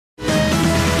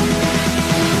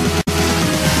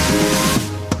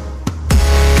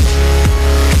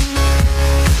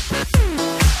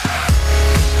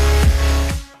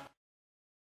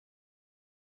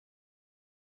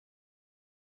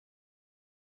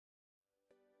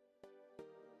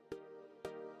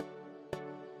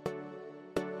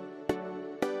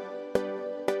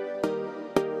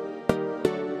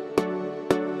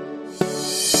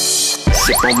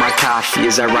Sip on my coffee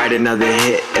as I write another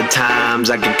hit. At times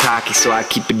I get cocky, so I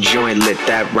keep a joint lit.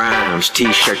 That rhymes.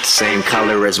 T-shirt the same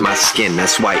color as my skin,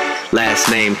 that's white. Last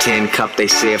name 10 cup, they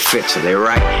say it fits, so they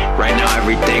right. Right now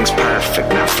everything's perfect.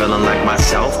 Not feeling like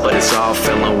myself, but it's all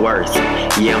feeling worth.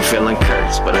 Yeah, I'm feeling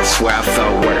cursed, but I swear I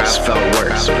felt worse. I felt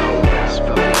worse. I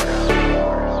felt worse.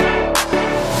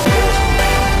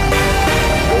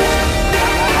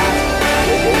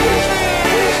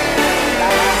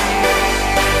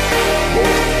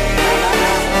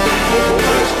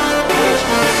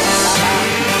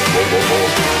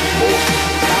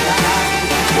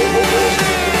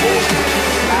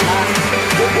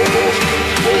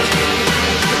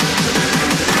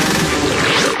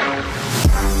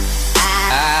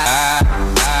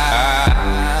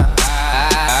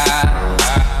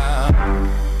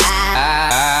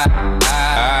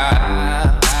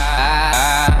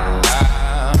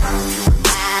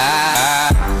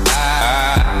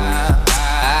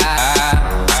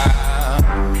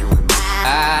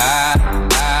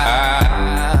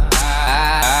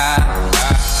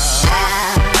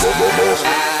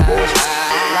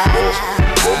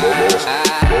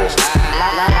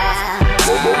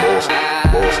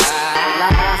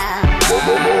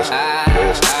 I felt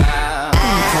worse.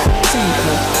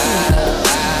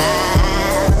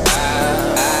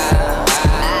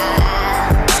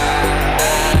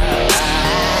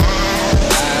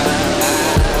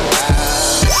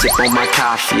 Sip on my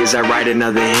coffee as I write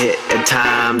another hit. At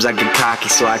times I get cocky,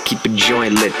 so I keep a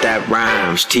joint lit. That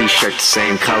rhymes. T-shirt the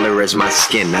same color as my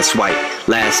skin, that's white.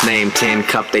 Last name 10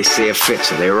 cup, they say it fits,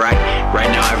 so they right. Right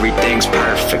now everything's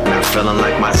perfect. Not feeling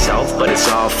like myself, but it's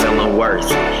all feeling worth.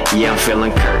 Yeah, I'm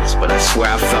feeling cursed, but I swear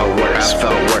I felt worse. I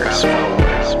felt worse. I felt worse. I felt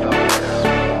worse.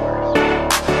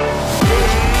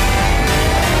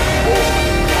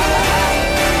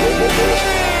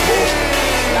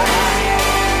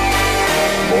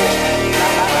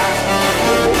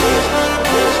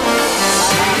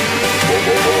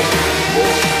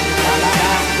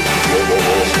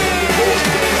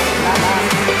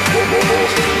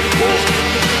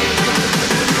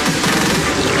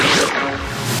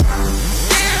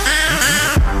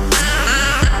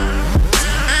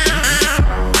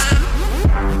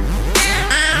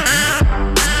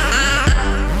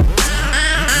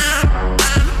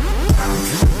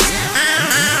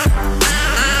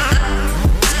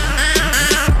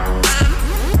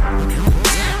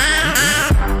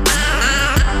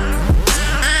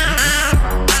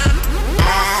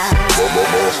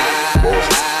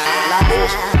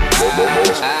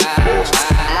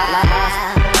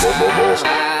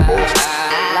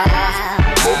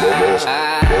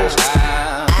 Boss.